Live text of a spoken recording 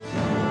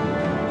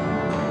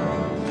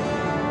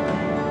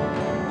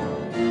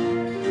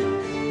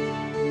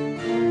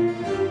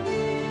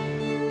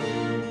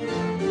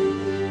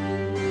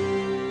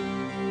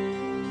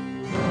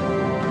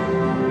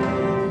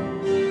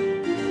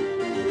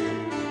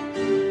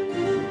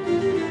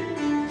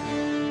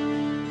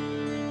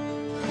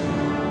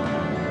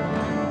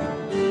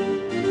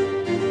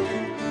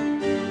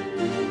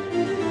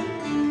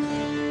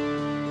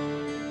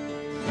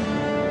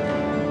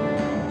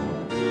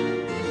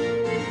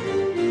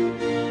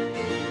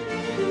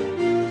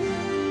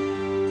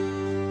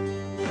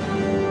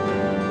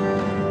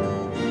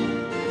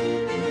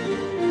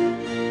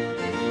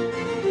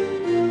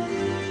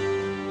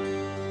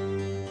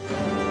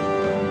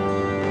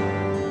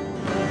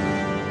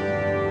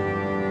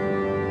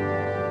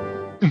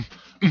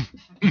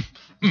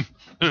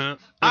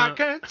I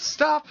can't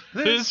stop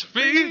this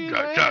feeling.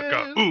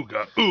 Chaka,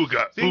 ooga,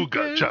 ooga,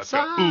 ooga, chaka,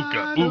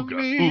 ooga, ooga,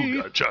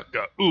 ooga,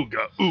 chaka,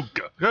 ooga,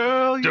 ooga.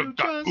 Girl, you Chaka,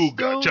 just ooga,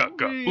 don't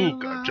chaka,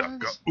 ooga, chaka,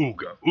 realize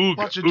ooga, ooga.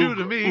 what you do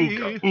to me.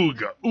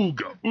 Ooga,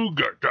 ooga,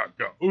 ooga,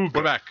 chaka, ooga.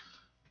 We're back.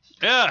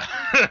 Yeah,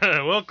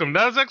 welcome.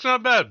 That was actually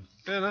not bad.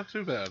 Yeah, not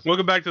too bad.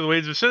 Welcome back to the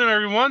Ways of Cinema,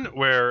 everyone,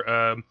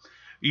 where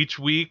each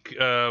week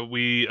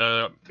we,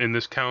 in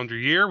this calendar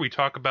year, we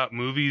talk about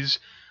movies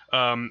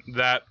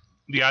that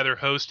the other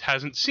host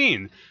hasn't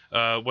seen.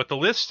 What the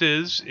list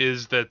is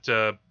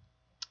that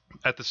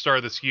at the start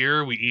of this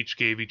year, we each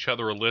gave each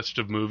other a list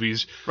of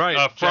movies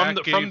from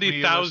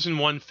the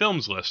 1001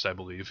 Films list, I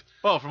believe.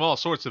 Well, from all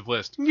sorts of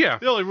lists. Yeah.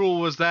 The only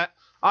rule was that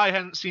I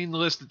hadn't seen the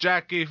list that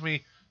Jack gave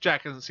me.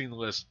 Jack hasn't seen the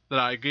list that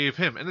I gave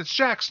him. And it's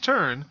Jack's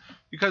turn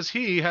because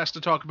he has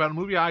to talk about a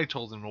movie I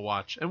told him to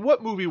watch. And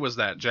what movie was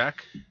that,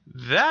 Jack?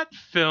 That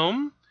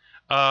film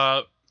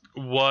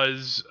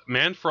was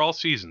Man for All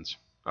Seasons.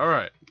 All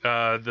right.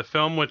 The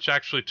film which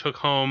actually took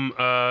home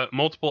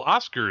multiple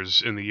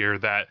Oscars in the year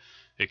that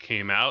it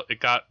came out.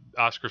 It got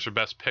Oscars for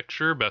Best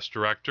Picture, Best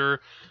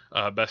Director,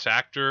 Best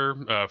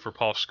Actor for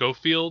Paul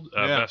Scofield,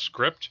 Best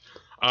Script.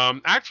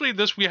 Actually,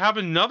 we have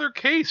another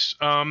case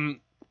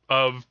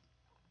of...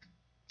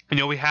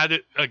 we had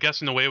it, I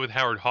guess, in a way with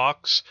Howard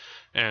Hawks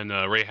and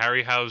Ray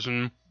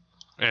Harryhausen,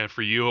 and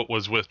for you it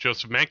was with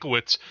Joseph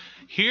Mankiewicz.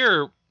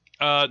 Here,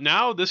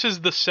 now this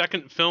is the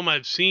second film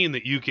I've seen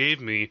that you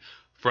gave me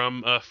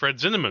from Fred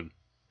Zinnemann.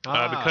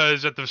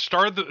 Because at the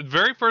start of the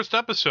very first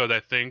episode, I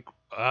think,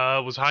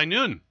 was High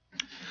Noon.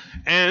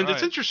 And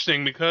It's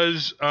interesting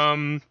because,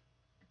 in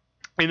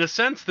a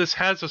sense, this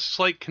has a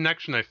slight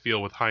connection, I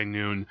feel, with High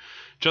Noon,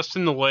 just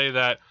in the way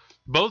that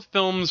both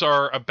films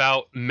are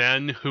about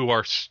men who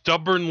are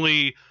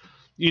stubbornly,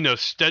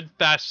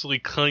 steadfastly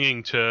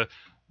clinging to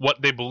what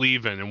they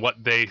believe in and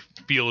what they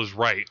feel is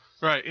right.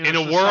 Right. In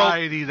a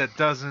society that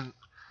doesn't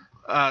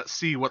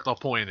see what the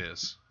point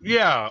is.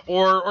 Yeah.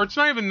 Or it's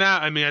not even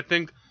that. I mean, I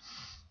think,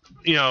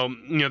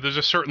 there's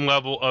a certain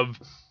level of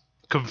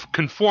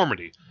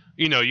conformity.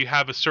 You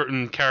have a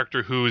certain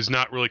character who is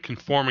not really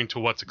conforming to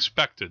what's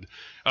expected.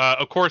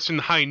 Of course, in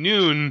High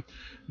Noon,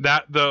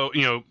 that though,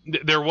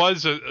 there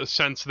was a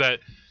sense that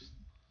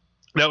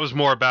was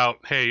more about,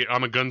 hey,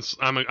 I'm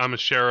a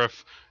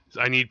sheriff.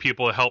 I need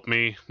people to help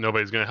me.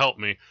 Nobody's going to help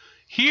me.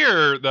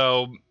 Here,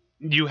 though,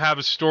 you have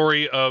a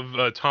story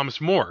of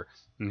Thomas More,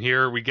 and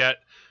here we get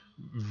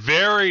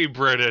very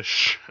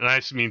British, and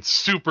I mean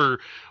super,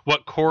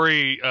 what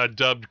Corey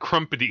dubbed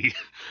crumpety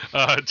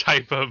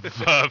type of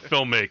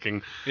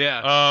filmmaking.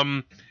 Yeah.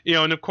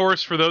 And of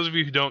course, for those of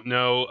you who don't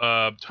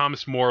know,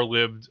 Thomas More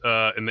lived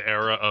in the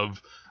era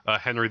of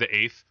Henry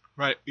VIII.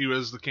 Right, he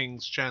was the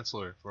King's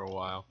Chancellor for a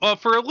while.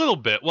 For a little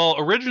bit. Well,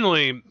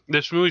 originally,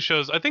 this movie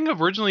shows, I think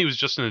originally he was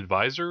just an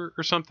advisor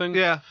or something.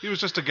 Yeah, he was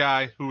just a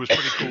guy who was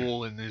pretty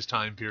cool in his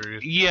time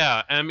period.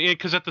 Yeah, I mean,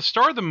 because at the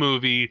start of the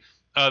movie,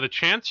 the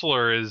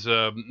Chancellor is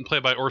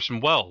played by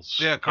Orson Welles.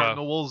 Yeah,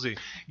 Cardinal Wolsey.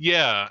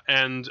 Yeah,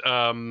 and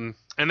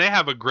they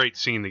have a great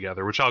scene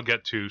together, which I'll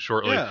get to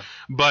shortly. Yeah.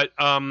 But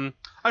I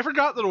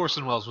forgot that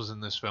Orson Welles was in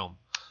this film.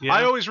 Yeah.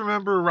 I always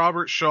remember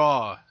Robert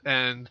Shaw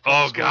and...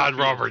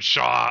 Robert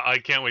Shaw. I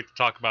can't wait to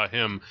talk about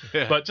him.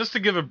 Yeah. But just to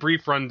give a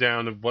brief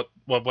rundown of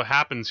what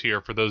happens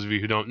here, for those of you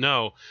who don't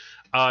know,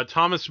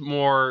 Thomas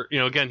More,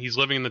 again, he's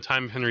living in the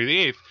time of Henry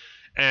VIII,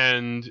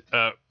 and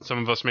some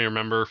of us may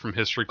remember from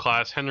history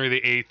class, Henry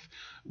VIII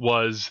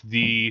was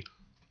the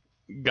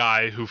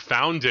guy who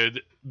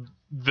founded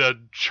the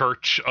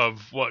Church of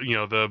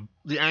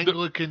the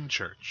Anglican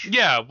Church.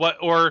 Yeah,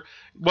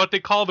 what they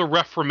call the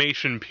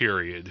Reformation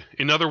period.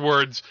 In other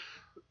words,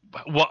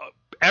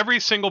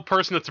 every single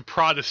person that's a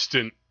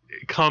Protestant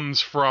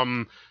comes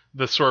from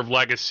the sort of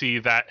legacy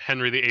that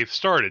Henry VIII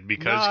started.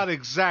 Because not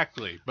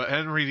exactly, but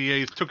Henry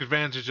VIII took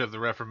advantage of the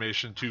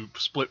Reformation to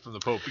split from the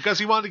Pope because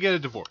he wanted to get a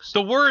divorce.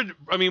 The word,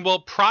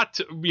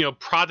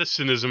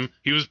 Protestantism,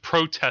 he was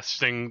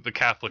protesting the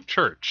Catholic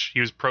Church. He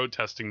was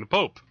protesting the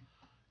Pope,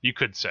 you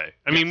could say.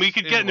 I mean, we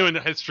could get into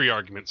a history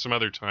argument some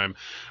other time.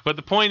 But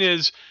the point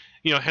is,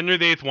 Henry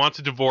VIII wants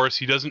a divorce.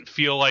 He doesn't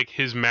feel like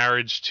his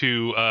marriage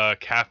to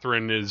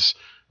Catherine is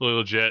really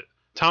legit.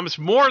 Thomas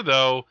More,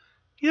 though,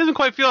 he doesn't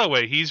quite feel that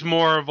way. He's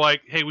more of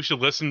like, hey, we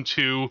should listen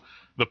to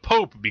the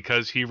Pope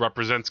because he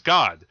represents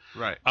God.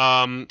 Right.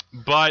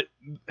 But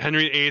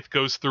Henry VIII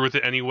goes through with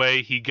it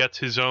anyway. He gets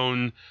his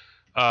own...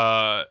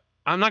 I'm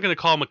not going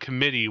to call him a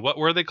committee. What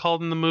were they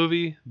called in the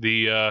movie?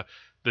 The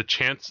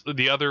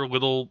other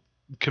little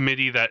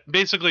committee that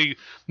basically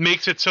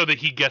makes it so that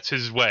he gets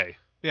his way.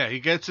 Yeah, he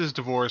gets his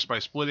divorce by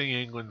splitting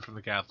England from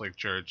the Catholic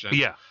Church. And,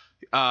 yeah.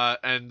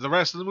 And the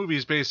rest of the movie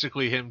is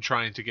basically him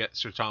trying to get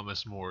Sir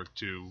Thomas More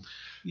to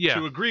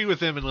agree with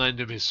him and lend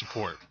him his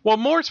support.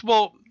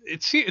 Well,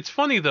 it's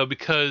funny though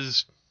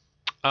because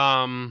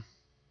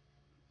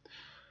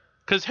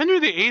Because Henry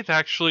VIII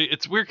actually,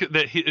 it's weird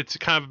that it's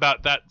kind of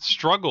about that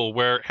struggle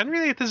where Henry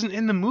VIII isn't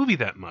in the movie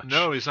that much.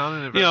 No, he's not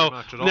in it very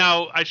much at all.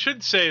 Now, I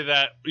should say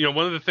that,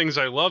 one of the things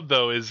I love,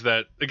 though, is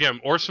that, again,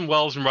 Orson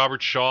Welles and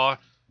Robert Shaw,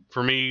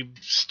 for me,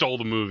 stole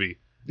the movie.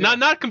 Yeah.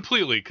 Not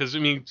completely, because,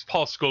 it's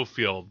Paul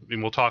Scofield,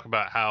 and we'll talk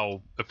about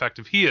how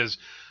effective he is.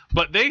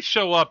 But they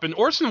show up, and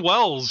Orson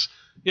Welles,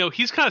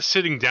 he's kind of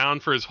sitting down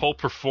for his whole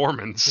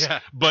performance. Yeah.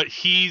 But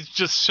he's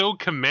just so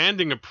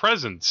commanding a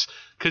presence,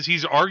 because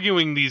he's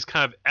arguing these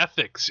kind of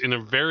ethics in a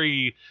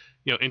very,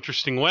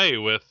 interesting way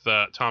with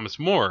Thomas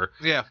More.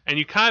 Yeah. And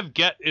you kind of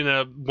get in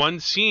one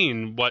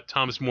scene what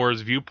Thomas More's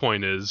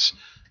viewpoint is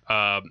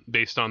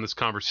based on this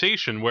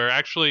conversation, where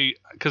actually,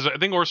 because I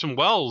think Orson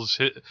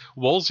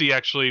Wolsey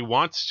actually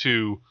wants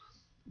to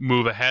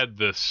move ahead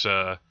this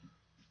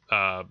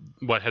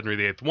what Henry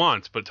VIII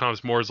wants, but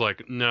Thomas More's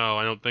like, no,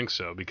 I don't think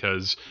so,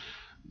 because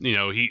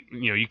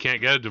you can't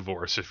get a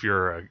divorce if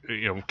you're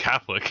a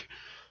Catholic.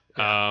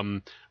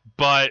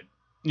 But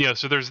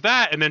so there's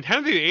that, and then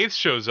Henry VIII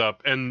shows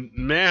up, and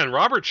man,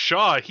 Robert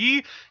Shaw,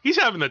 he's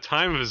having the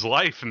time of his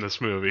life in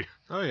this movie.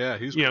 Oh yeah,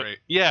 he's great.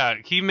 Yeah,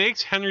 he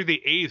makes Henry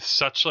VIII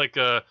such like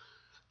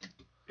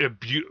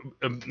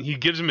he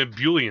gives him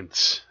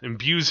ebullience,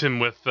 imbues him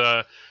with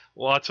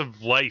lots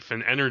of life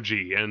and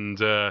energy, and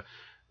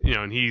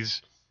and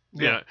he's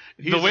the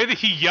way that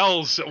he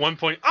yells at one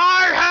point,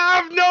 "I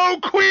have no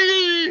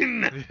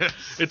queen!" Yes.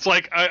 It's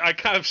like I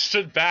kind of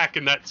stood back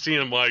in that scene.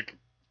 I'm like,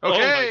 okay.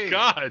 Oh my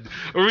God,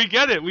 we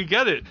get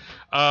it.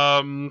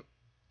 And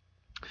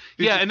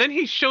then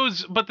he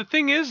shows. But the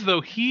thing is,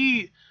 though,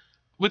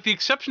 with the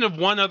exception of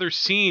one other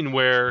scene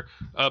where,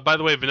 by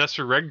the way,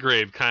 Vanessa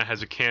Redgrave kind of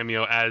has a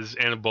cameo as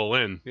Anna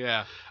Boleyn.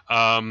 Yeah.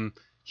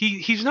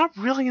 He's not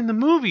really in the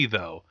movie,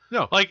 though.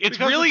 No, like it's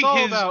really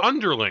his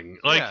underling.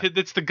 Like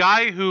it's the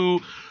guy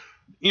who,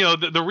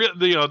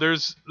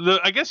 there's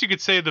I guess you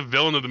could say the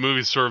villain of the movie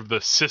is sort of the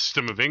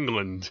system of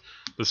England,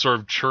 the sort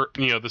of church,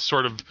 the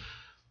sort of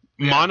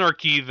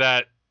monarchy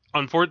that,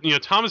 unfortunately,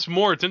 Thomas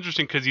More. It's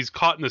interesting because he's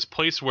caught in this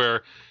place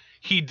where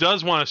he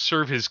does want to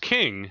serve his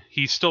king.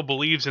 He still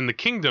believes in the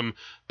kingdom,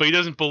 but he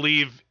doesn't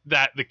believe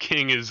that the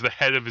king is the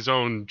head of his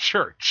own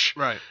church.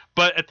 Right.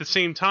 But at the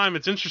same time,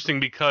 it's interesting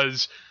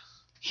because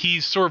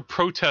he's sort of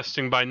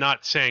protesting by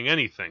not saying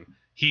anything.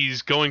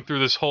 He's going through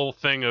this whole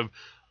thing of,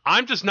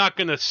 I'm just not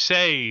going to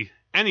say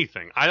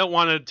anything. I don't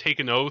want to take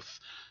an oath.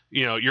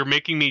 You're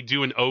making me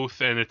do an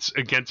oath, and it's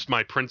against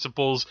my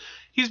principles.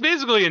 He's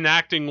basically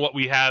enacting what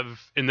we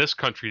have in this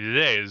country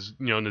today, is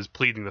known as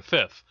pleading the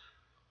fifth.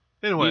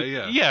 In a way,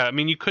 yeah. Yeah,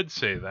 you could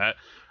say that.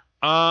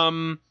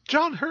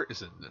 John Hurt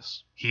is in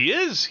this. He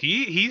is.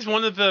 He's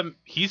one of the.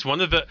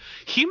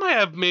 He might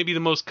have maybe the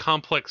most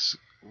complex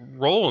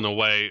role in a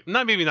way.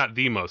 Maybe not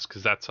the most,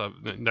 because that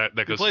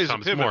goes to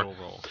Thomas More.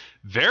 Role.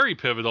 Very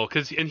pivotal,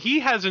 and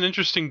he has an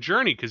interesting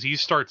journey, because he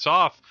starts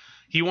off.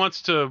 He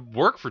wants to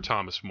work for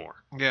Thomas More.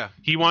 Yeah.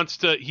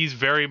 He's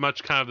very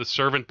much kind of the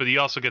servant, but he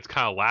also gets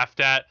kind of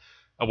laughed at.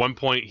 At one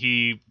point,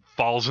 he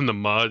falls in the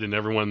mud and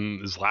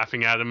everyone is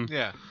laughing at him.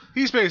 Yeah.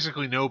 He's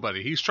basically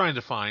nobody. He's trying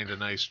to find a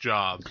nice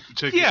job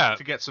to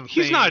get some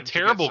fame. He's not a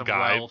terrible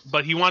guy, wealth.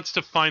 But he wants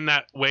to find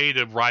that way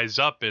to rise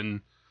up in,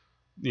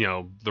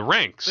 the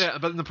ranks. Yeah,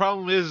 but the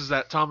problem is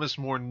that Thomas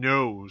More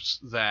knows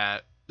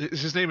that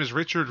his name is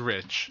Richard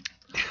Rich.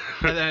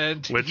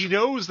 And he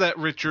knows that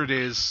Richard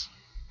is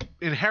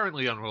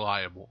inherently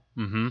unreliable.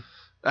 Mm-hmm.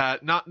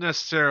 Not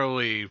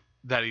necessarily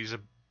that he's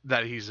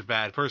a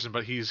bad person,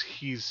 but he's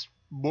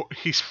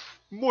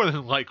more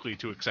than likely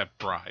to accept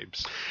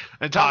bribes.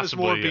 And Thomas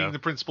More, being the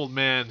principled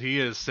man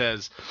he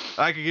says,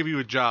 I can give you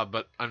a job,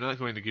 but I'm not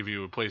going to give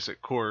you a place at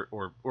court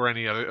or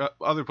any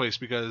other place,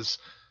 because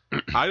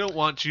I don't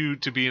want you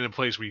to be in a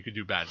place where you could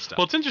do bad stuff.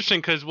 Well, it's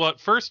interesting because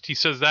at first he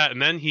says that,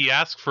 and then he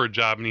asks for a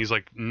job, and he's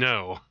like,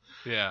 no.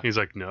 Yeah. He's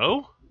like,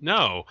 no.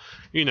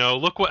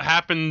 Look what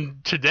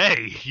happened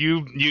today.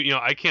 You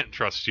I can't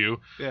trust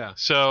you. Yeah.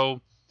 So,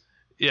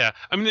 yeah.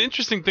 The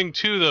interesting thing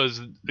too, though, is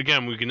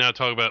again we can now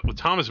talk about with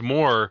Thomas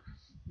More.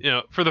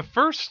 For the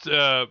first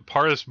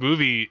part of this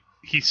movie,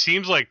 he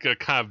seems like a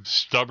kind of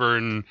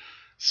stubborn,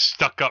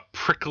 stuck-up,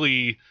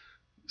 prickly,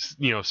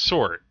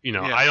 sort.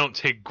 I don't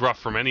take gruff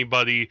from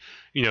anybody.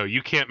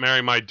 You can't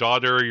marry my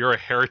daughter. You're a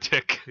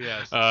heretic.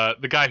 Yes.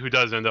 The guy who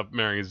does end up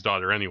marrying his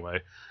daughter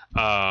anyway.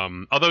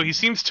 Although he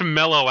seems to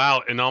mellow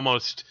out and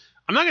almost,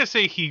 I'm not going to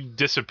say he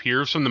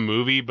disappears from the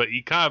movie, but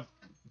he kind of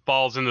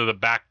falls into the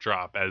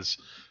backdrop as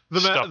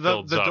stuff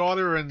builds up. The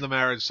daughter and the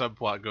marriage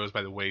subplot goes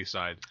by the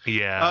wayside.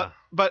 Yeah.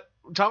 But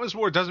Thomas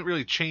More doesn't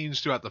really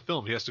change throughout the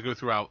film. He has to go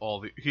through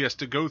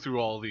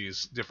all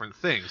these different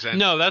things. And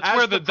no,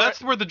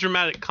 that's where the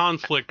dramatic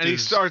conflict is. And he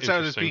starts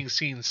out as being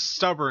seen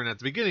stubborn at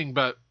the beginning,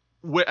 but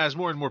as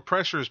more and more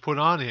pressure is put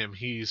on him,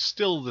 he's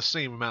still the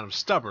same amount of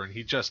stubborn.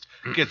 He just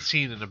gets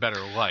seen in a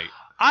better light.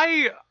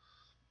 I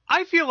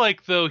feel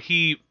like, though,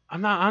 I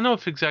don't know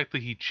if exactly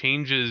he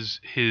changes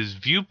his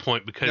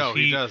viewpoint, because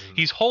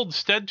he's holds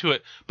stead to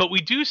it, but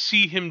we do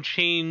see him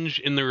change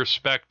in the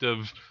respect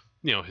of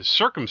his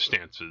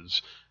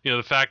circumstances.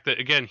 The fact that,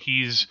 again,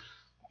 he's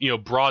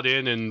brought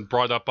in and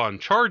brought up on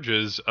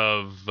charges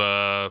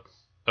of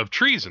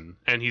treason,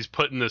 and he's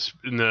put in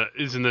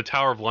the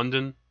Tower of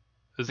London.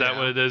 Is that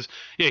what it is?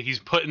 Yeah, he's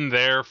put in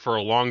there for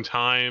a long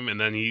time, and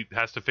then he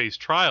has to face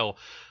trial.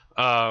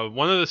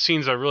 One of the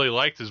scenes I really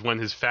liked is when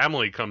his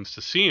family comes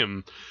to see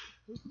him,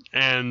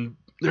 and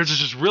there's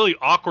this really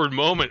awkward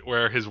moment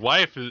where his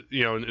wife, and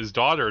his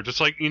daughter are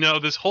just like,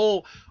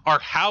 our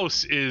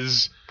house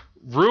is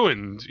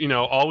ruined.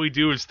 All we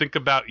do is think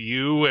about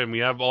you, and we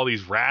have all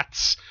these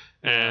rats,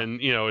 and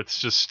it's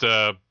just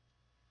and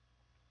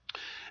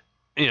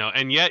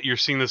yet you're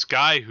seeing this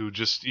guy who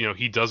just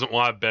he doesn't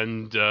want to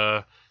bend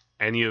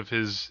any of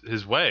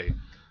his way,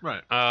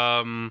 right.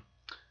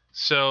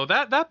 So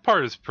that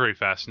part is pretty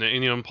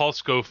fascinating. And Paul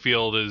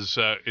Scofield is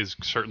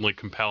certainly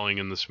compelling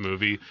in this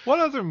movie. What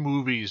other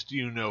movies do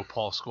you know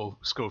Paul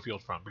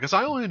Scofield from? Because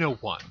I only know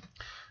one.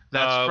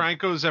 That's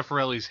Franco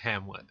Zeffirelli's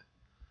Hamlet.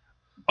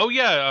 Oh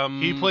yeah,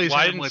 he plays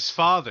Hamlet's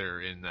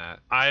father in that.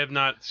 I have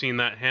not seen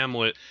that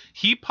Hamlet.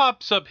 He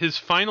pops up. His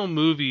final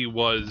movie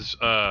was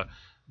The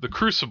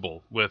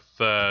Crucible with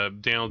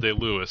Daniel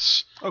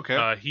Day-Lewis.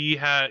 Okay. He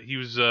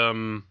was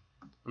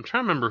I'm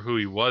trying to remember who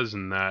he was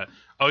in that.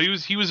 Oh,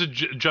 he was a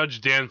Judge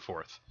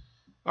Danforth.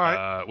 All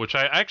right. Which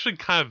I actually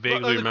kind of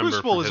vaguely remember.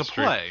 The Crucible is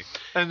history. A play,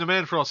 and The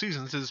Man for All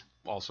Seasons is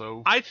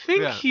also. I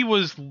think he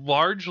was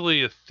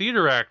largely a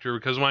theater actor,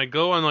 because when I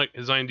go on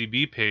his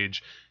IMDb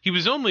page, he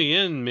was only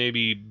in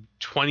maybe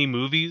 20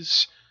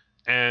 movies,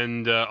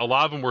 and a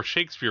lot of them were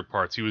Shakespeare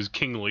parts. He was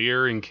King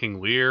Lear in King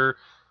Lear.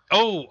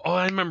 Oh,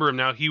 I remember him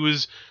now. He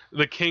was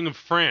the King of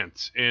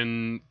France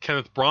in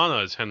Kenneth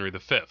Branagh's Henry V,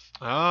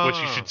 which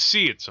you should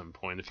see at some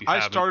point if you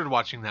haven't. I started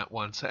watching that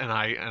once, and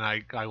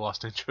I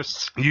lost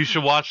interest. You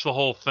should watch the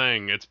whole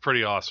thing. It's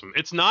pretty awesome.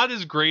 It's not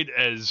as great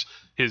as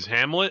his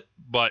Hamlet,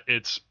 but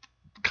it's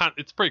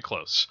pretty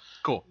close.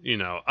 Cool.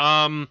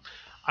 I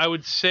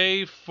would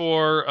say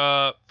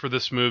for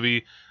this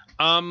movie,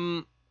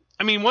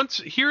 once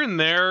here and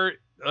there,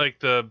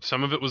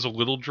 some of it was a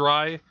little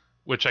dry,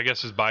 which I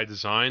guess is by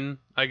design,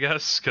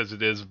 because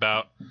it is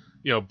about,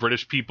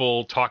 British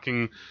people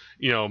talking,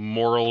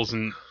 morals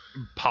and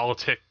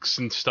politics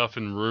and stuff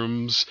in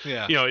rooms.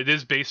 Yeah. It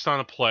is based on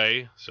a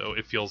play, so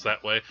it feels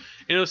that way.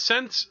 In a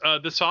sense,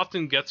 this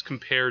often gets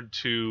compared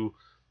to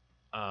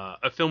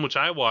a film which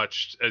I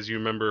watched, as you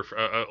remember,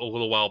 a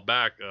little while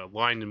back,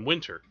 Lion in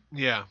Winter.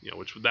 Yeah.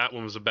 Which that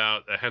one was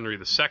about Henry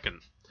II.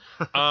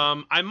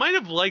 I might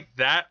have liked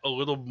that a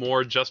little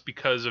more just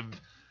because of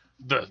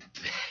the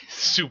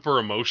super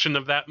emotion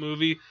of that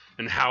movie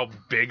and how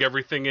big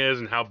everything is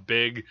and how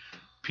big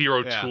Peter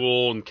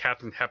O'Toole and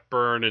Katharine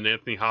Hepburn and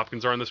Anthony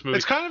Hopkins are in this movie.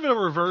 It's kind of a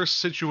reverse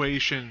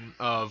situation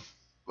of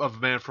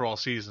Man for All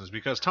Seasons,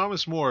 because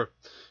Thomas More,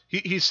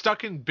 he's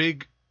stuck in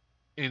big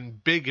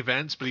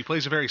events, but he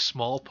plays a very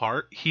small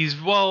part. He's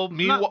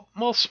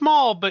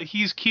small, but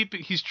he's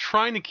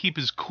trying to keep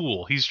his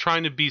cool. He's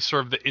trying to be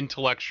sort of the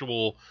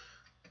intellectual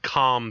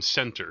calm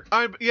center.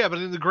 But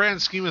in the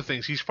grand scheme of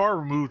things, he's far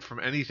removed from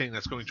anything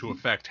that's going to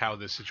affect how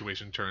this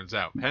situation turns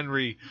out.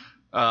 Henry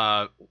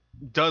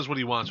does what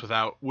he wants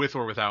with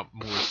or without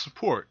Moore's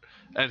support,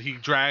 and he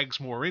drags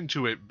Moore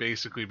into it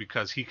basically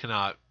because he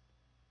cannot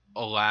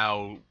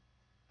allow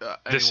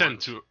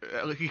dissent.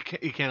 He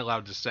can't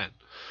allow dissent.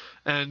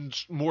 And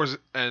Moore's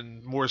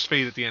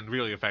fate at the end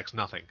really affects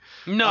nothing.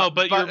 No,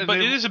 but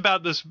it is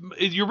about this.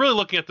 You're really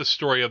looking at the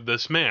story of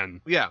this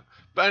man. Yeah,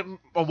 but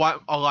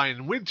A Lion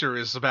in Winter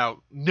is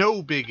about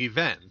no big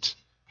event.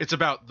 It's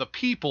about the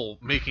people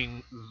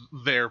making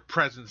their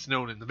presence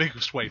known in the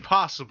biggest way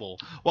possible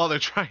while they're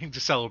trying to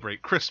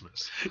celebrate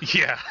Christmas.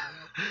 Yeah,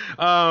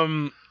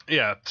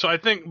 So I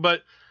think,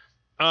 but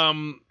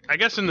I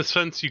guess in the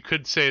sense you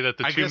could say that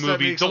the two movies. That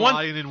makes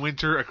Lion in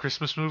Winter a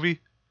Christmas movie.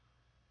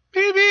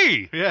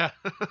 Maybe. Yeah.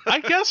 I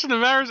guess in the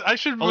matters I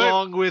should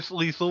along with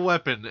Lethal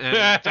Weapon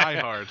and Die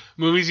Hard.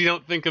 Movies you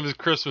don't think of as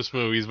Christmas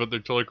movies, but they're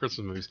totally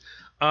Christmas movies.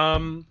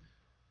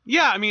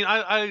 Yeah,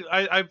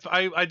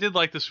 I did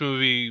like this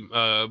movie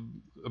a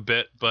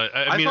bit, but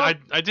I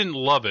didn't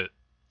love it.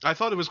 I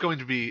thought it was going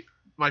to be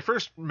my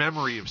first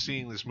memory of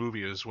seeing this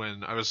movie is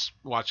when I was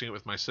watching it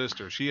with my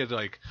sister. She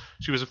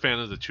was a fan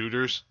of The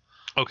Tudors.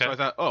 Okay. So I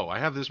thought, I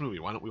have this movie.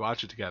 Why don't we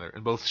watch it together?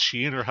 And both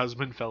she and her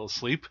husband fell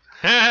asleep.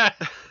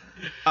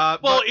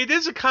 It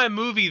is a kind of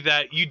movie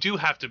that you do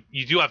have to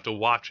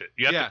watch it.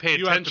 You have to pay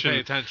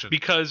attention.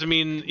 Because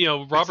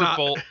Robert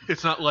Bolt.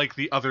 It's not like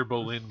The Other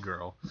Boleyn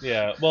Girl.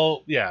 Yeah.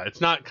 Well, yeah. It's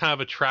not kind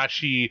of a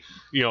trashy.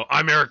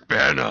 I'm Eric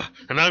Bana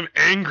and I'm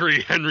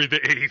angry Henry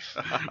VIII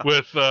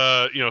with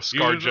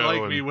ScarJo. You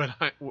like me when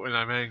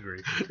I'm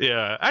angry.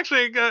 Yeah.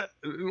 Actually,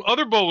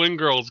 Other Boleyn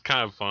Girl is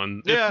kind of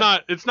fun. Yeah.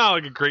 It's not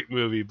like a great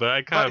movie, but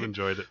I kind of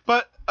enjoyed it.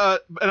 But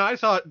and I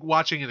thought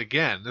watching it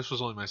again, this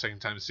was only my second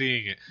time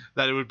seeing it,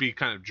 that it would be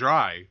kind of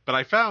dry. But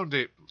I found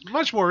it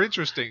much more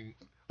interesting.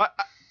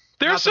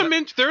 There's some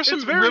riveting parts.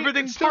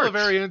 It's still a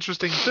very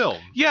interesting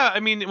film. Yeah,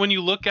 when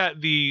you look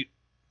at the,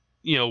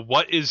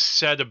 what is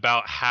said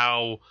about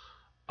how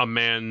a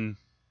man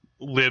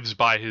lives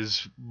by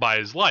his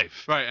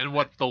life. Right, and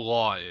what the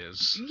law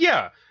is.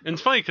 Yeah, and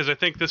it's funny because I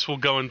think this will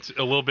go into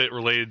a little bit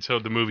related to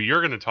the movie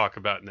you're going to talk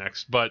about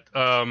next. But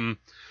you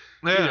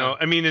know,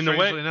 I mean, in a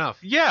way, enough.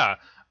 Yeah,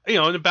 you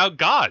know, and about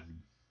God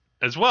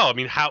as well. I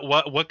mean,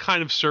 what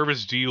kind of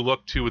service do you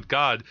look to with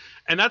God?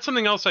 And that's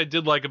something else I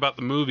did like about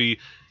the movie.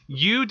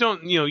 You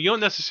don't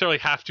necessarily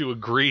have to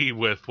agree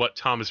with what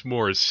Thomas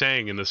More is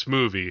saying in this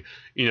movie.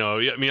 You know,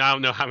 I mean, I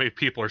don't know how many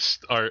people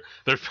are.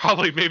 There's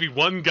probably maybe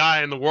one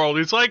guy in the world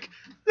who's like,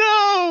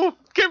 no,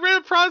 get rid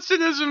of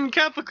Protestantism.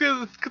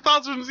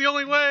 Catholicism is the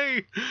only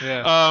way.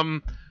 Yeah.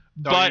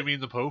 But you mean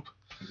the Pope?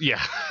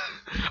 Yeah.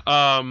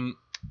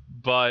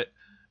 But.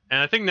 And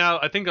I think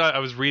I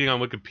was reading on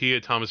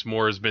Wikipedia, Thomas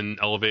More has been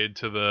elevated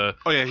to the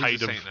height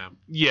of saint now.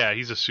 Yeah,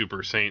 he's a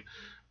super saint.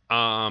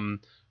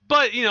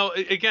 But you know,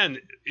 again,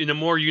 in a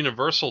more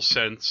universal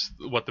sense,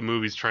 what the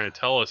movie's trying to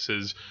tell us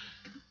is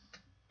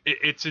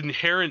it's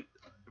inherent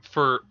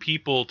for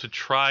people to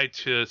try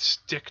to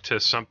stick to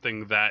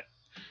something that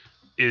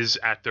is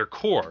at their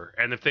core,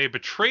 and if they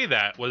betray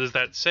that, what does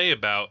that say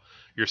about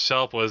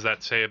yourself? What does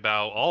that say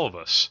about all of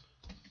us?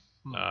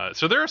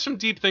 So there are some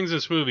deep things in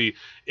this movie.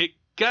 It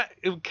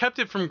kept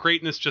it from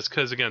greatness just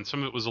because, again,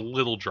 some of it was a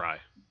little dry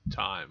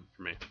time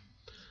for me.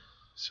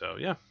 So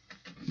yeah,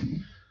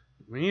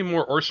 we need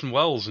more Orson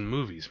Welles in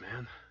movies,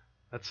 man.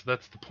 That's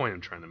the point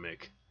I'm trying to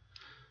make.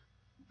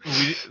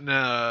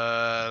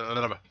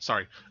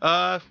 Sorry.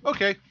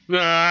 Okay.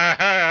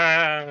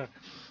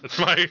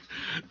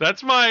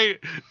 That's my.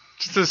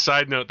 Just a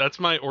side note. That's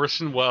my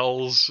Orson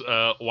Welles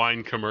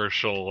wine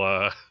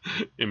commercial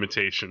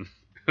imitation.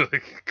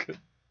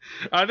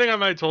 I think I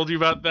might have told you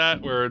about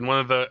that, where in one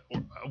of the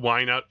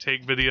wine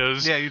outtake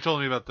videos. Yeah, you told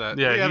me about that.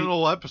 Yeah, we had an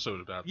whole episode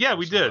about Yeah,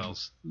 we did.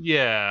 Welles.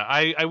 Yeah,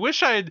 I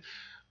wish I'd...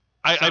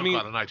 I mean,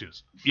 on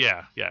iTunes.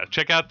 Yeah.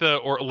 Check out the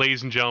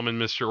Ladies and Gentlemen,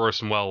 Mr.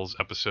 Orson Welles,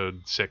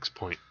 episode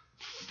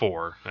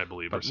 6.4, I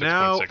believe, or 6.6.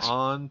 Now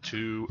on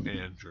to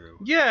Andrew.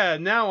 Yeah,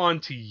 now on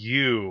to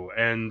you.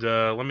 And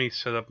let me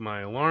set up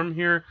my alarm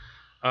here,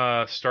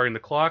 starting the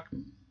clock.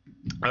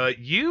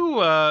 You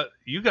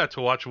got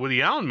to watch a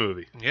Woody Allen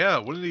movie. Yeah,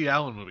 Woody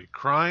Allen movie,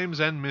 Crimes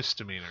and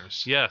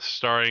Misdemeanors. Yes,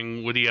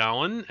 starring Woody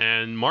Allen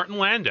and Martin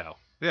Landau.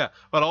 Yeah,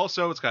 but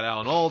also it's got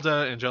Alan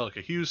Alda,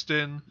 Angelica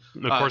Houston,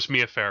 and of course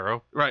Mia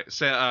Farrow. Right,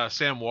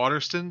 Sam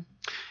Waterston.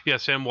 Yeah,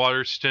 Sam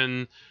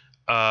Waterston.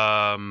 We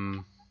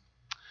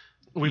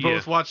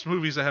both watched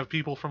movies that have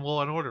people from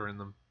Law and Order in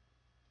them.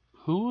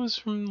 Who was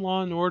from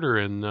Law and Order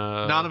in?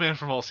 Not a Man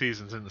from All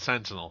Seasons in The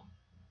Sentinel.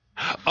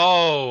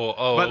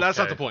 Oh, but that's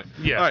not the point.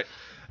 Yeah. All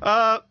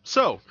right.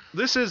 So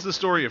this is the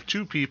story of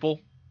two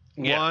people.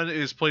 Yeah. One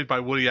is played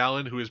by Woody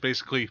Allen, who is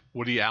basically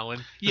Woody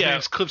Allen. His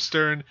name's Cliff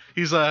Stern.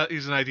 He's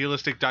an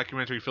idealistic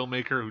documentary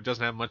filmmaker who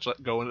doesn't have much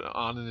going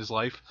on in his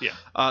life. Yeah.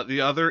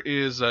 The other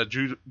is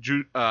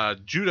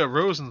Judah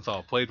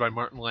Rosenthal, played by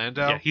Martin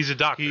Landau. Yeah, he's a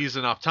doctor. He's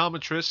an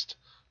optometrist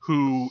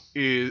who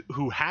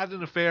had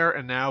an affair,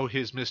 and now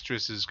his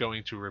mistress is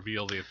going to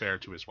reveal the affair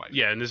to his wife.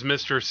 Yeah, and his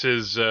mistress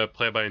is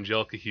played by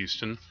Angelica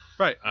Houston.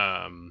 Right.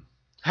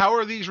 How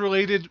are these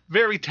related?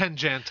 Very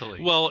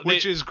tangentially. Well,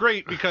 which is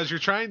great because you're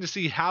trying to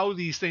see how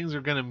these things are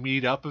going to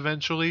meet up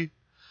eventually.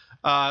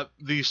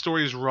 These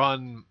stories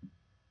run,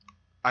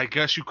 I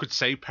guess you could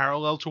say,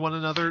 parallel to one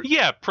another.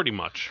 Yeah, pretty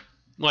much.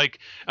 Like,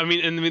 I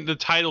mean, the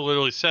title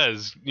literally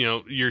says, you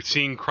know, you're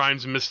seeing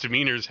crimes and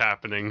misdemeanors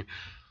happening.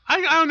 I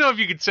don't know if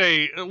you could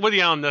say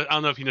Woody Allen. I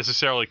don't know if he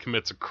necessarily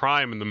commits a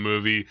crime in the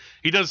movie.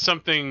 He does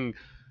something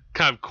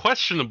kind of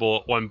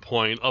questionable at one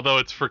point, although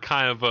it's for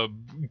kind of a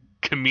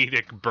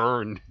comedic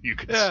burn, you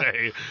could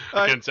say,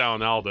 against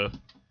Alan Alda.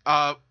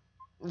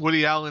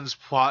 Woody Allen's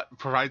plot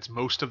provides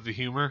most of the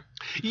humor.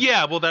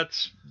 Yeah, well,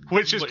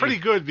 which is pretty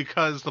good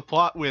because the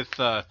plot with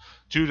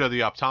Judah the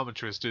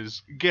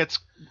optometrist gets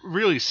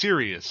really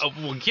serious.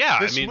 Well, yeah,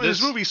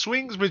 this movie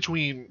swings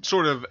between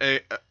sort of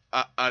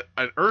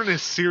an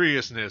earnest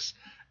seriousness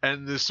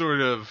and this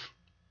sort of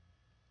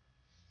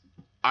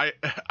I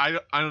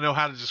don't know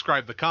how to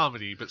describe the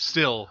comedy, but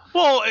still.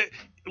 Well,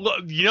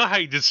 you know how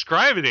you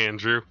describe it,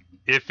 Andrew.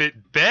 If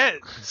it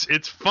bends,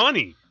 it's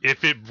funny.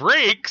 If it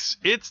breaks,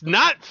 it's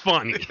not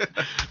funny.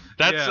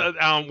 That's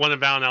one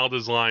of Alan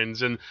Alda's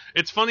lines. And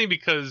it's funny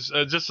because,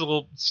 just a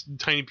little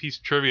tiny piece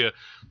of trivia,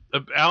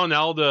 Alan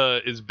Alda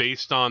is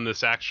based on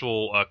this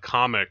actual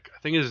comic. I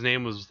think his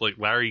name was like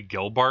Larry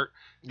Gelbart.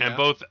 And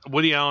both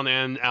Woody Allen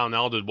and Alan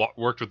Alda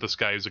worked with this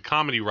guy who's a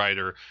comedy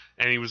writer.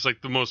 And he was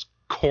like the most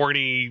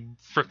corny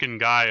frickin'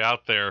 guy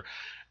out there.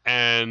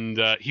 And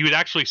he would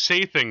actually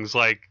say things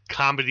like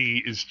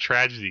 "comedy is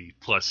tragedy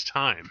plus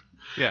time."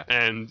 Yeah,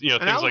 and things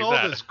Alan like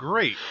that. Alda's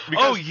great.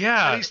 Oh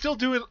yeah, and he's still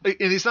doing. And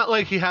it's not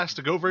like he has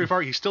to go very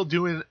far. He's still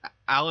doing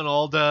Alan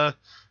Alda.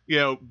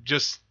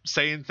 Just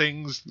saying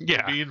things,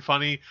 being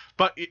funny.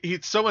 But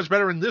he's so much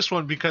better in this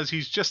one because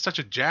he's just such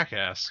a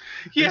jackass.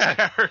 Yeah,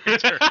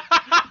 character.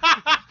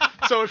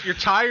 So if you're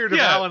tired of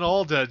Alan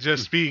Alda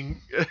just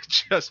being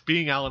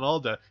Alan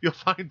Alda, you'll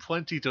find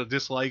plenty to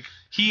dislike.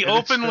 He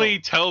openly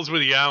tells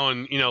Woody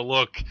Allen,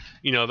 look,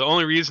 the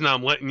only reason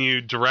I'm letting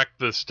you direct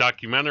this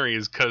documentary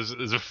is because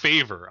as a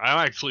favor.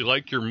 I actually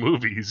like your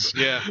movies.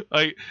 Yeah,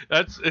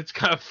 it's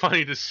kind of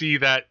funny to see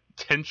that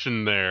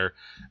tension there,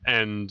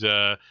 and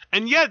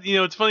yet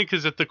it's funny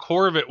because at the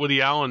core of it,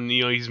 Woody Allen,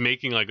 he's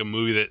making like a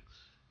movie that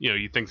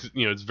you think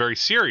it's very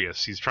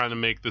serious. He's trying to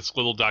make this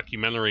little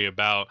documentary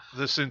about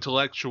this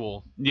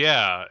intellectual,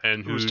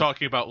 and who's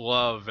talking about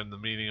love and the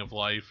meaning of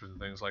life and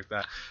things like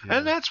that.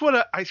 And that's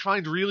what I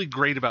find really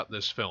great about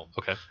this film.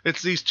 Okay,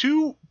 it's these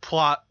two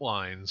plot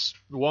lines.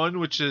 One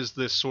which is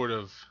this sort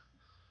of,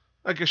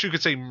 I guess you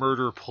could say,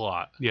 murder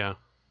plot. Yeah,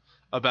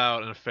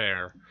 about an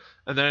affair,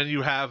 and then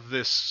you have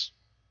this.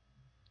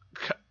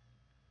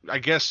 I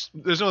guess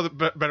there's no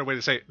better way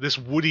to say it, this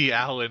Woody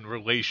Allen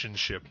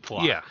relationship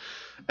plot. Yeah.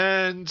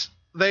 And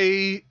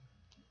they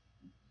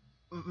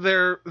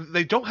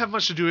don't have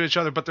much to do with each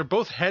other, but they're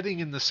both heading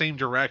in the same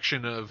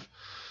direction of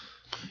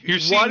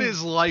what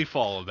is life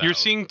all about. You're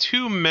seeing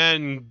two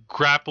men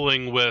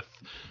grappling with,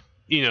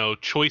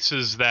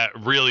 choices that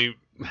really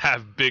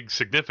have big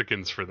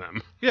significance for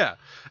them. Yeah.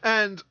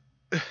 And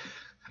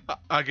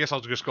I guess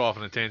I'll just go off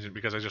on a tangent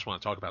because I just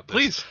want to talk about this.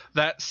 Please.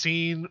 That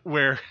scene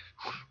where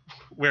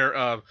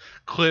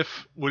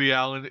Cliff, Woody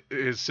Allen,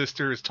 his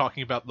sister, is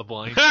talking about the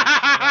blind.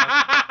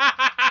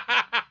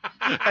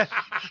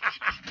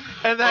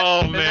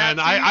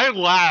 I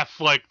laugh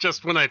like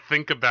just when I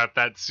think about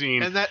that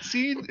scene. And that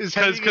scene is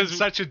heading in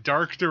such a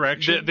dark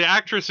direction. The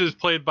actress is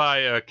played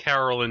by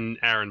Carolyn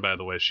Aaron, by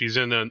the way. She's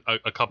in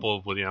a couple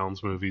of Woody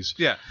Allen's movies.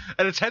 Yeah,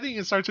 and it's heading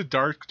in such a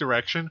dark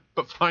direction.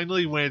 But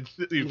finally, when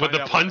the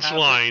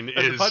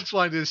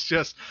punchline is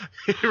just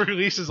it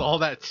releases all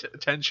that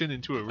tension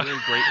into a really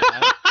great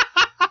laugh.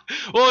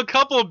 Well, a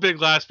couple of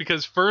big laughs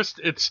because first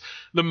it's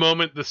the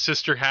moment the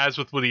sister has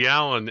with Woody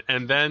Allen,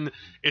 and then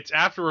it's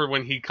afterward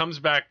when he comes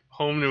back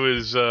home to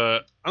his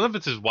I don't know if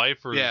it's his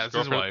wife or his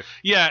girlfriend. His wife.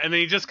 Yeah, and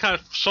then he just kind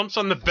of slumps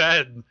on the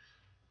bed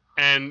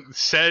and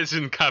says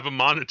in kind of a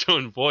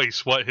monotone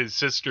voice what his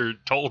sister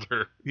told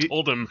him.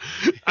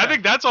 Yeah. I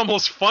think that's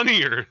almost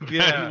funnier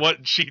than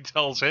what she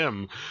tells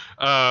him.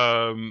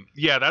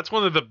 That's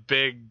one of the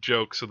big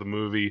jokes of the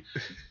movie.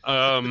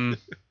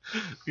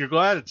 You're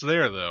glad it's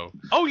there, though.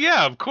 Oh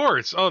yeah, of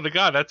course. Oh,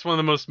 God, that's one of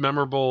the most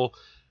memorable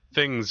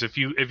things. If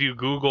you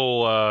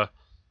Google,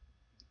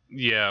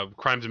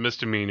 crimes and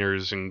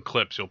misdemeanors and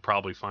clips, you'll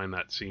probably find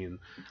that scene.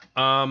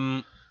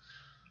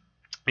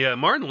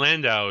 Martin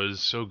Landau is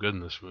so good in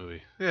this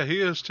movie. Yeah,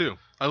 he is too.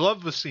 I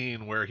love the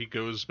scene where he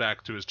goes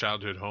back to his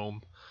childhood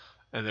home.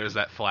 And there's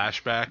that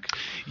flashback.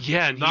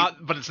 Yeah,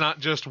 but it's not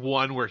just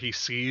one where he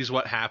sees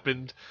what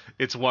happened.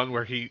 It's one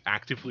where he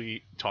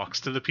actively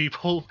talks to the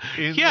people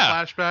in the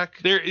flashback.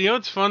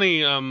 It's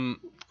funny.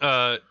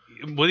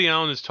 Woody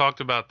Allen has talked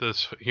about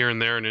this here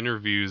and there in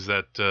interviews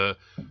that I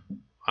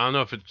don't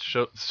know if it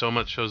so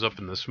much shows up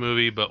in this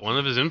movie, but one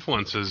of his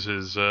influences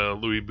is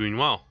Louis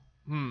Buñuel.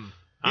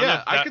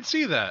 I could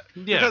see that.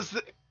 Yeah, because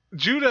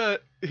Judah,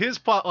 his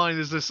plotline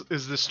is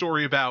this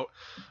story about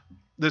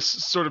this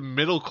sort of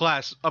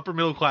upper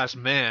middle class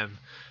man,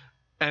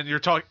 and you're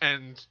talking,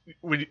 and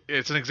when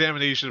it's an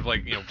examination of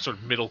sort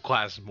of middle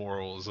class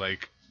morals,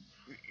 like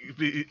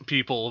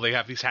people, they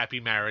have these happy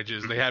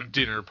marriages, they have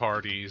dinner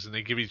parties, and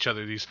they give each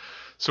other these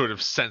sort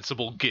of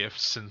sensible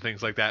gifts and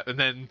things like that. And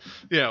then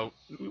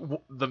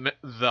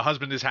the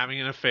husband is having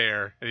an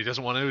affair, and he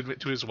doesn't want to admit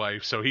to his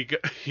wife, so he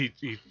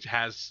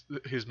has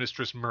his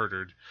mistress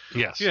murdered.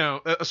 Yes,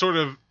 a sort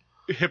of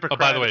hypocrite. Oh,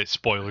 by the way,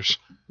 spoilers.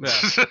 Yeah.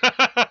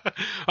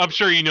 I'm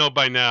sure you know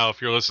by now,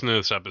 if you're listening to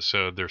this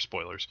episode, they're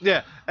spoilers.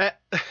 Yeah,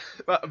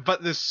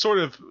 but this sort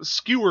of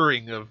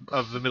skewering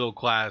of the middle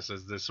class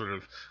as this sort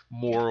of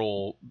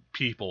moral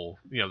people,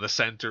 the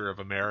center of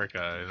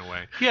America in a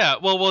way. Yeah,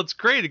 well, it's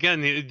great.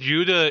 Again,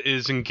 Judah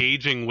is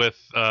engaging with.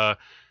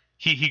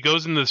 He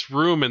goes in this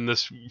room and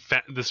this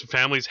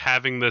family's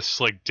having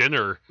this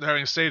dinner. They're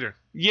having a Seder.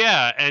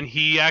 Yeah, and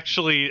he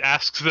actually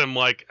asks them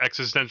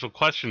existential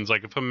questions,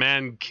 like if a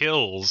man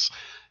kills,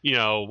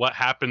 what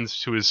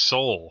happens to his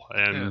soul,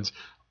 and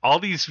all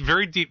these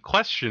very deep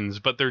questions,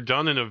 but they're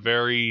done in a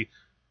very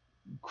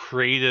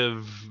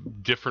creative,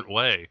 different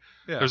way.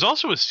 Yeah. There's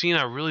also a scene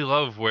I really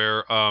love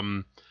where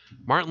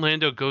Martin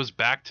Landau goes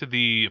back to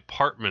the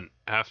apartment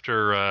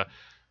after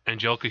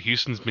Angelica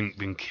Houston's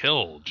been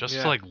killed, just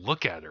to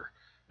look at her.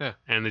 Yeah.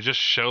 And they just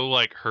show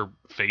her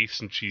face,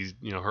 and she's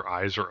her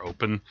eyes are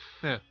open.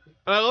 Yeah.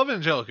 And I love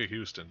Angelica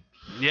Houston.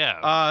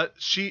 Yeah.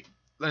 She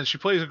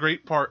plays a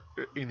great part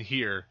in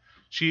here.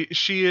 She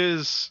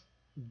is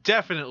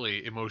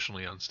definitely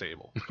emotionally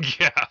unstable.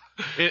 Yeah.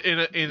 In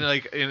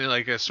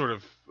a sort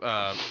of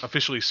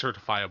officially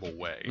certifiable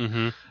way.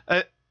 Mm-hmm.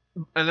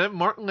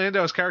 Martin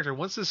Landau's character,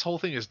 once this whole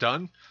thing is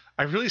done,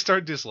 I really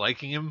started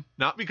disliking him,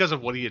 not because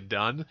of what he had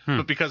done,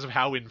 but because of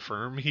how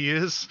infirm he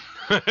is.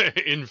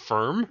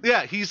 Infirm?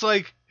 Yeah, he's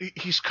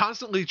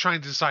constantly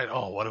trying to decide,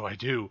 oh, what do I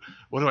do?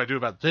 What do I do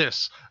about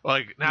this?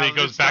 Like, now he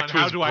goes back to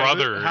his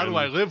brother. How do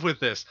I live with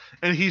this?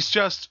 And he's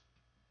just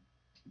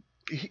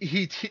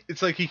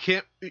it's like he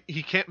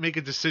can't make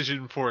a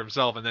decision for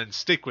himself and then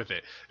stick with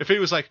it. If he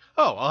was like,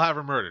 oh, I'll have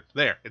her murdered,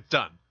 there, it's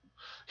done.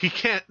 He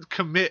can't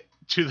commit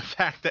to the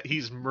fact that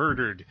he's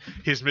murdered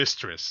his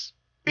mistress,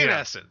 in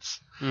essence.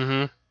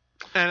 Mm-hmm.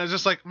 And I was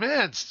just like,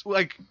 man,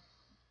 like,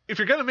 if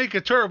you're gonna make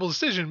a terrible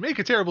decision, make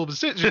a terrible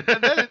decision,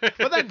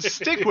 but then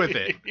stick with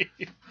it.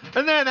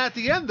 And then at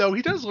the end, though,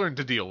 he does learn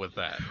to deal with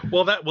that.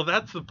 Well,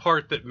 that's the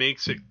part that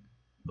makes it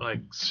like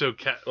so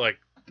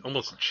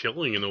almost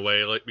chilling in a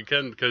way, like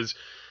because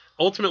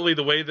ultimately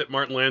the way that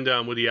Martin Landau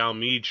and Woody Allen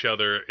meet each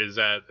other is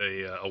at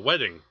a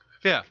wedding.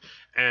 Yeah,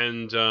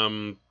 and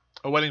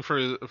a wedding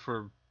for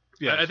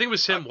yeah, I think it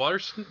was Sam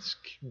Waterston's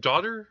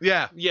daughter.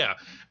 Yeah,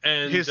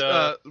 and his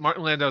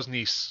Martin Landau's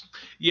niece.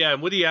 Yeah,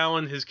 and Woody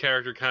Allen, his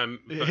character kind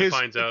of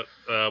finds out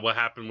what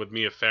happened with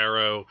Mia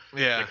Farrow.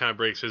 Yeah, it kind of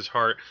breaks his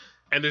heart.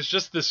 And there's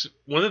just this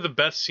one of the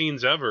best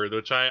scenes ever,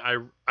 which I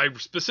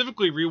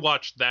specifically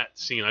rewatched that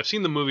scene. I've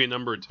seen the movie a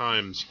number of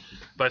times,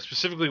 but I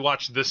specifically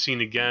watched this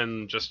scene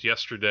again just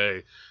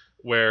yesterday,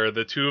 where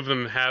the two of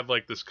them have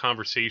like this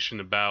conversation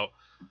about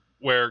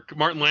where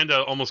Martin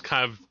Landau almost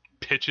kind of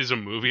pitches a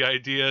movie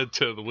idea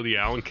to the Woody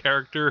Allen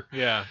character.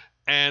 Yeah.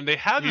 And they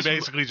have he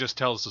basically just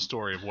tells the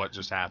story of what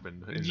just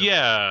happened.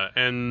 Yeah,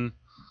 and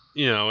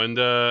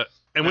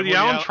Woody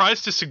Allen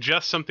tries to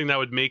suggest something that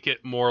would make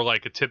it more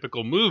like a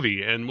typical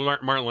movie, and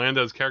Martin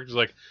Landau's character's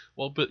like,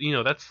 well, but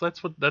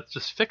that's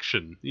just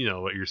fiction. You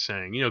know what you're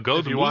saying. Go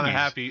if to you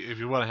movies. If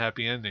you want a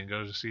happy ending,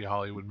 go to see a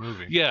Hollywood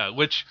movie. Yeah,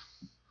 which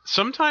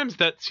sometimes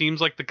that seems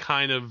like the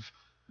kind of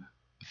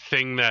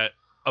thing that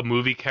a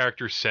movie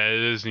character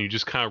says, and you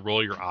just kind of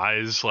roll your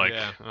eyes, like,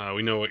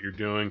 we know what you're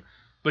doing.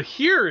 But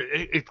here,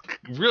 it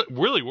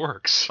really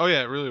works. Oh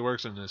yeah, it really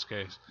works in this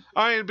case.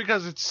 I mean,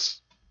 because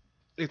it's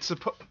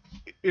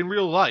in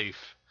real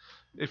life,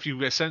 if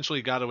you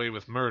essentially got away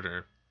with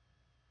murder,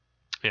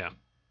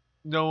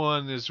 no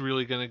one is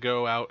really going to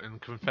go out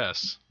and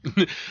confess.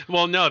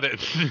 Well, no,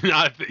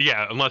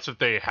 unless if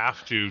they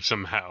have to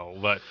somehow.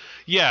 But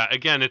yeah,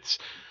 again, it's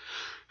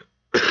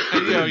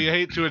and, you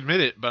hate to admit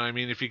it, but I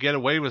mean, if you get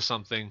away with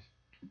something,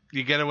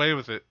 you get away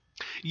with it.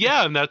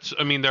 Yeah, and there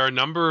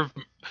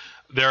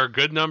are a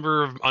good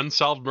number of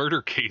unsolved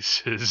murder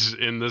cases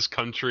in this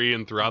country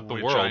and throughout the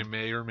world. Which I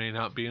may or may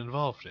not be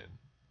involved in.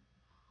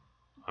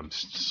 I'm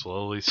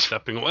slowly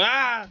stepping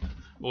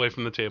away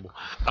from the table.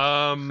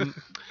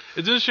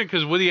 It's interesting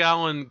because Woody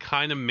Allen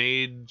kind of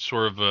made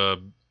sort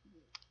of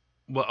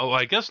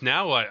I guess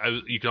now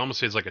you can almost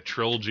say it's like a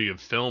trilogy of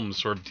films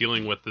sort of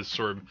dealing with this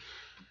sort of,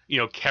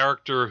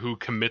 character who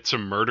commits a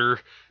murder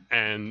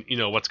and,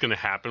 what's going to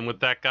happen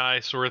with that guy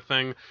sort of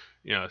thing.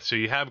 So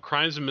you have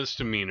Crimes and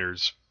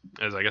Misdemeanors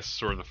as I guess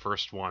sort of the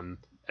first one.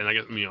 And I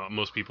guess,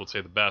 most people would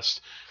say the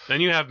best.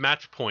 Then you have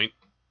Match Point,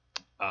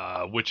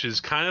 which is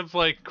kind of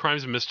like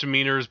Crimes and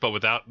Misdemeanors, but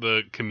without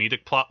the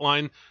comedic plot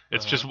line.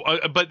 It's just,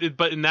 but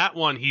in that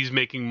one, he's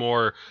making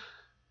more.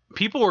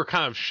 People were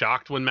kind of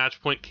shocked when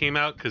Match Point came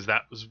out because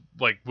that was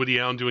like Woody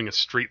Allen doing a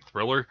straight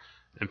thriller,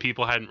 and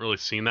people hadn't really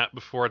seen that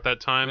before at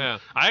that time. Yeah.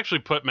 I actually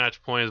put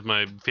Match Point as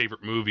my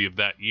favorite movie of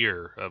that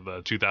year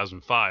of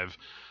 2005,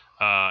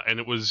 and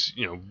it was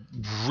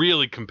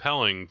really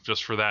compelling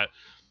just for that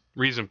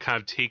reason of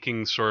kind of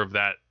taking sort of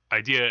that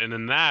idea, and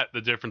in that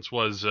the difference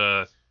was.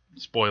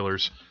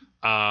 Spoilers.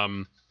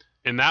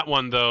 In that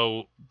one,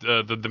 though,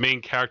 the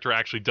main character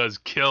actually does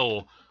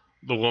kill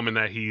the woman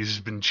that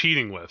he's been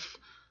cheating with,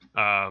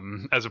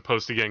 as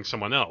opposed to getting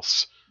someone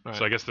else. Right.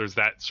 So I guess there's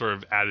that sort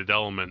of added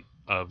element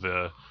of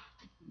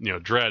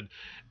dread.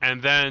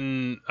 And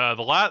then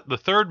the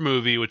third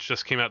movie, which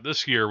just came out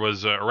this year,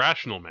 was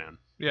Irrational Man.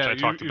 Yeah, which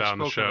I talked about on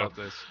the show. About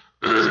this.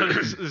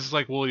 This is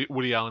like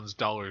Woody Allen's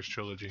Dollars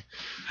trilogy.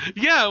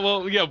 Yeah,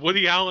 well,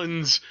 Woody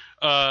Allen's,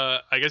 I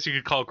guess you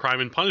could call it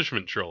Crime and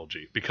Punishment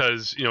trilogy,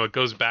 because it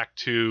goes back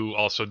to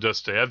also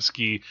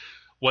Dostoevsky.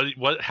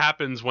 What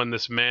happens when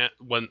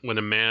when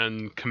a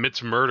man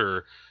commits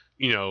murder?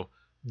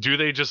 Do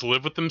they just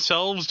live with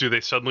themselves? Do they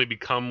suddenly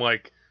become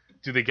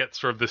do they get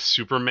sort of this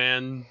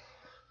Superman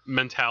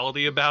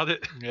mentality about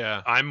it?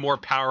 Yeah, I'm more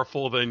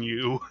powerful than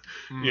you.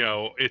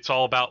 It's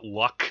all about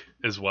luck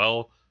as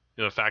well.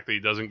 The fact that he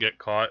doesn't get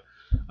caught,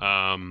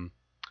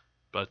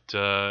 but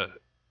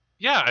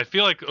I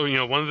feel like one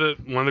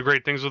of the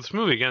great things with this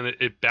movie, again,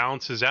 it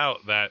balances out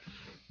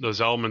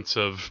those elements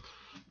of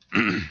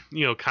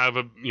kind of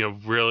a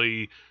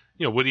really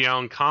Woody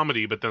Allen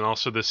comedy, but then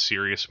also this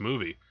serious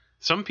movie.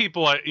 Some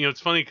people,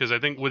 it's funny because I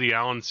think Woody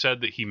Allen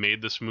said that he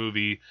made this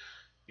movie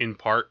in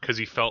part because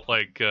he felt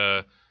like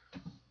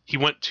he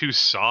went too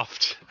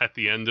soft at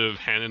the end of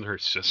Hannah and Her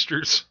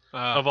Sisters,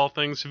 of all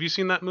things. Have you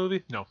seen that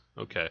movie? No.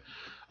 Okay.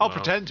 I'll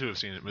pretend to have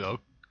seen it, though.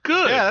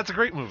 Good. Yeah, that's a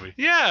great movie.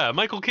 Yeah,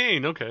 Michael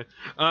Caine. Okay.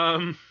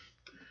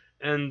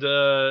 And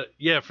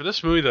for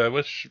this movie though, I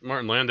wish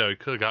Martin Landau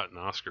could have gotten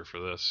an Oscar for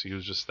this. He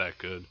was just that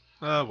good.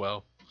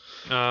 Well.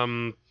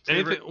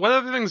 What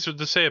other things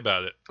to say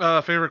about it?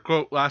 Favorite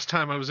quote: "Last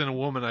time I was in a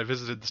woman, I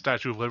visited the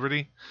Statue of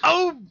Liberty."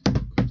 Oh,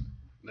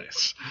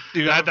 nice.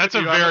 That's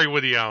a very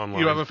Woody Allen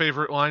line. You have a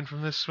favorite line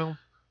from this film?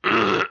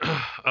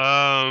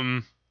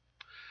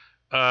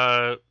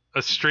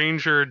 A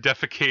stranger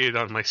defecated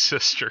on my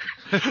sister.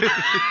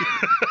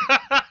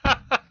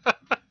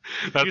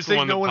 That's you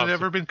think no one had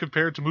ever been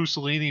compared to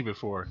Mussolini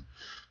before?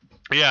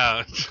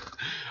 Yeah.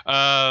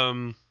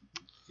 I'm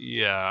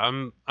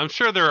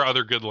sure there are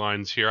other good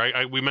lines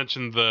here. We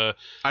mentioned the...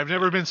 I've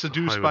never been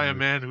seduced by a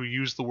man who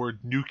used the word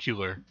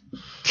nuclear.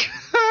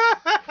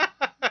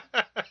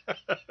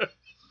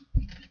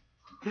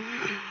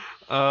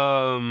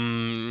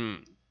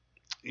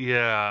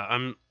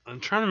 I'm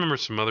trying to remember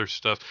some other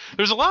stuff.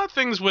 There's a lot of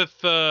things with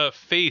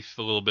faith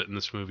a little bit in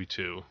this movie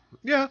too.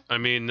 Yeah. I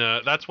mean,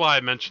 that's why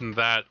I mentioned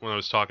that when I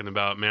was talking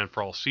about Man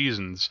for All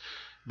Seasons,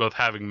 both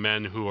having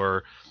men who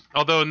are,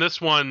 although in this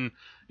one,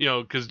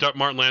 because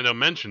Martin Landau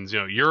mentions,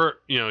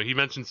 he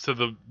mentions to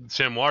the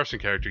Sam Waterston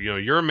character,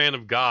 you're a man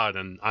of God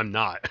and I'm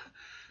not.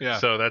 Yeah.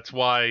 So that's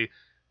why,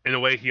 in a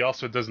way, he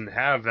also doesn't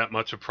have that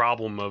much a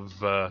problem of,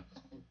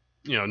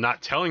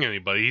 not telling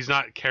anybody. He's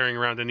not carrying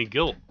around any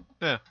guilt.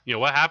 Yeah.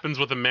 What happens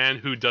with a man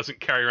who doesn't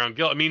carry around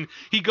guilt? I mean,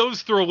 he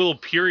goes through a little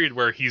period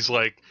where he's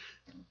like,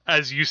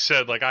 as you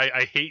said, like,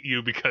 I hate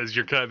you because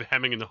you're kind of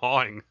hemming and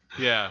hawing.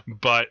 Yeah.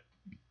 But,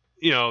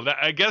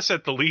 I guess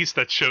at the least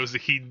that shows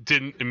that he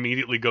didn't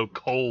immediately go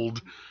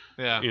cold.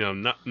 Yeah.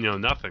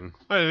 Nothing.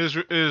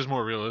 It is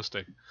more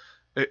realistic.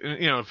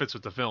 It fits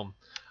with the film.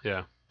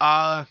 Yeah.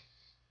 I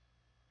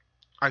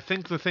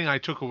think the thing I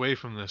took away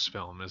from this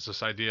film is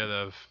this idea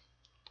of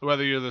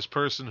whether you're this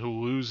person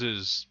who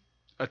loses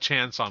a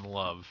chance on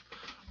love,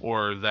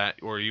 or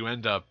you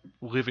end up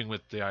living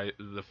with the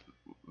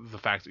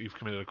fact that you've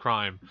committed a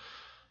crime.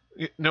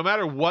 No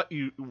matter what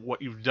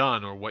you've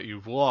done or what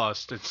you've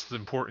lost, it's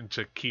important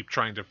to keep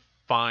trying to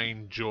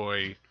find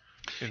joy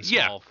in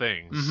small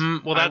things.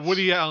 Mm-hmm. Well, that's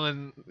Woody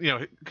Allen.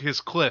 His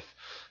Cliff.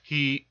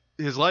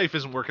 His life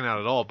isn't working out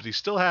at all, but he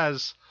still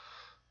has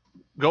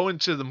going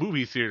to the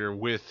movie theater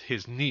with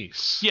his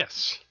niece.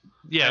 Yes.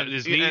 Yeah,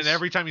 his niece. And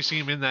every time you see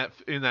him in that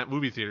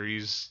movie theater,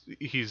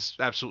 he's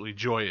absolutely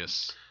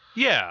joyous.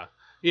 Yeah.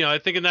 I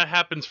think that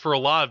happens for a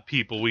lot of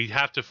people. We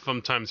have to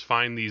sometimes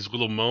find these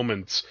little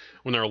moments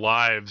when our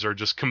lives are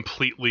just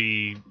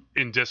completely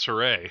in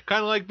disarray.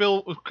 Kind of like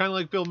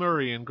Bill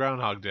Murray in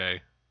Groundhog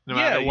Day. No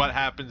matter what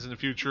happens in the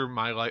future,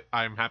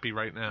 I'm happy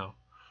right now.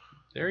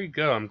 There you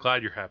go. I'm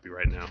glad you're happy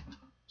right now.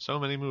 So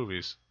many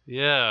movies.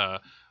 Yeah.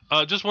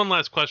 Just one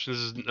last question.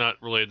 This is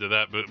not related to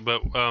that,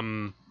 but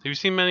have you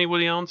seen many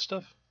Woody Allen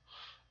stuff?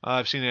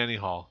 I've seen Annie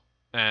Hall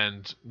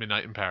and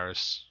Midnight in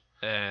Paris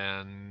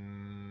and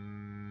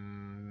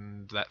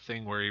that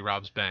thing where he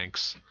robs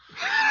banks.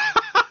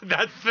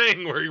 That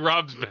thing where he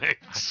robs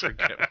banks. I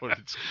forget what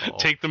it's called.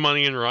 Take the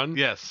money and run?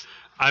 Yes.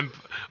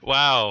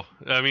 Wow.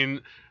 I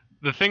mean,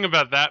 the thing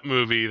about that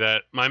movie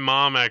that my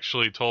mom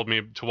actually told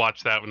me to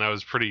watch that when I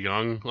was pretty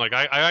young. Like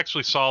I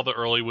actually saw the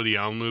early Woody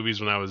Allen movies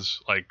when I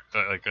was like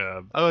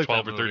 12 or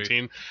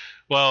 13.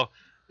 Well,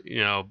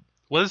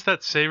 what does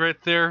that say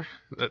right there?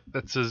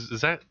 That says,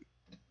 is that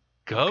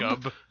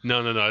Gub?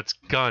 No, it's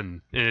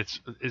gun. And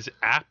is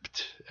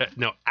apt.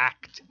 No,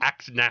 act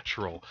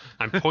natural.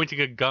 I'm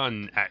pointing a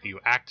gun at you.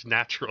 Act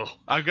natural.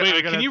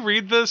 Can you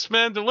read this,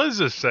 man? What does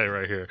this say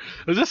right here?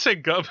 Does this say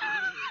Gub?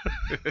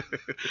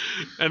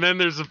 And then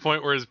there's a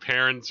point where his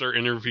parents are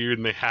interviewed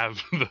and they have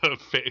the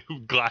fake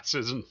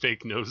glasses and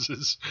fake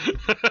noses.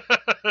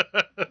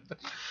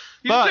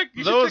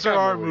 Those are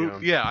our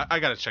movies. Yeah, I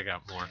gotta check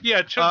out more.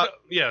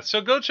 Yeah,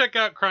 so go check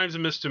out Crimes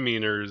and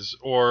Misdemeanors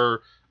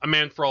or A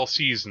Man for All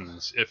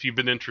Seasons if you've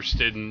been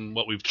interested in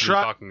what we've been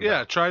talking about.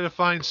 Yeah, try to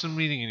find some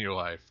meaning in your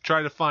life.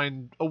 Try to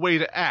find a way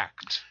to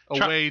act, a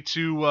way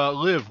to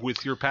live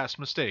with your past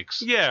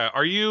mistakes. Yeah,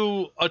 are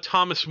you a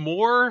Thomas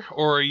More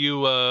or are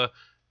you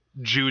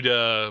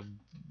Judah,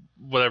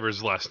 whatever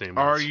his last name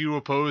was? Are you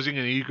opposing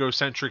an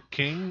egocentric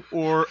king,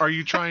 or are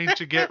you trying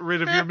to get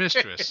rid of your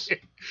mistress?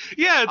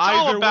 Yeah,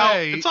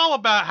 it's all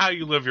about how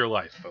you live your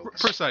life,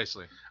 folks.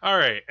 Precisely. All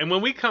right, and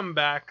when we come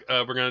back,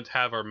 we're going to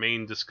have our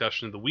main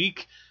discussion of the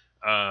week,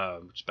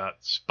 which is about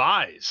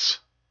spies.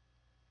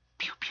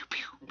 Pew, pew,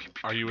 pew, pew,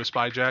 pew, are you a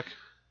spy, Jack?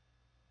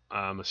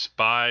 I'm a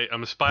spy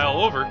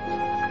all over. All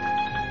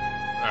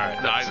right,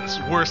 that's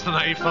worse than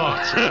I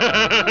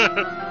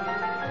thought.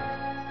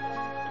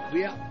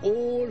 We are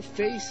all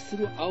faced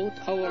throughout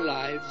our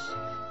lives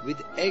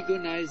with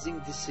agonizing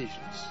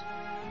decisions,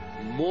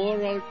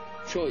 moral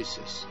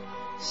choices.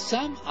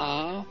 Some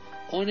are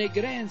on a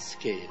grand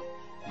scale.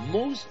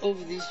 Most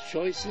of these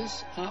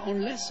choices are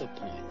on lesser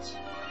points.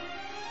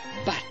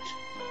 But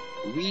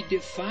we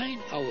define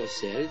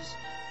ourselves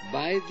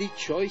by the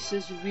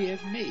choices we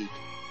have made.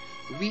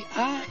 We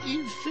are,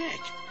 in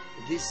fact,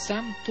 the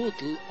sum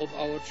total of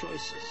our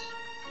choices.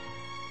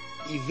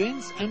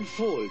 Events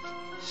unfold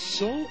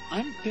so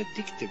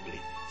unpredictably,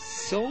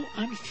 so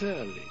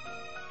unfairly.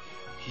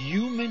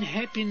 Human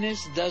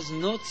happiness does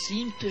not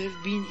seem to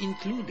have been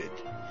included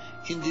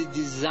in the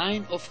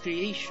design of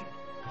creation.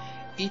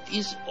 It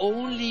is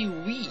only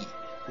we,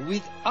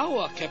 with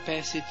our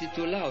capacity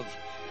to love,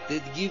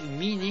 that give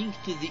meaning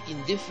to the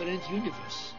indifferent universe.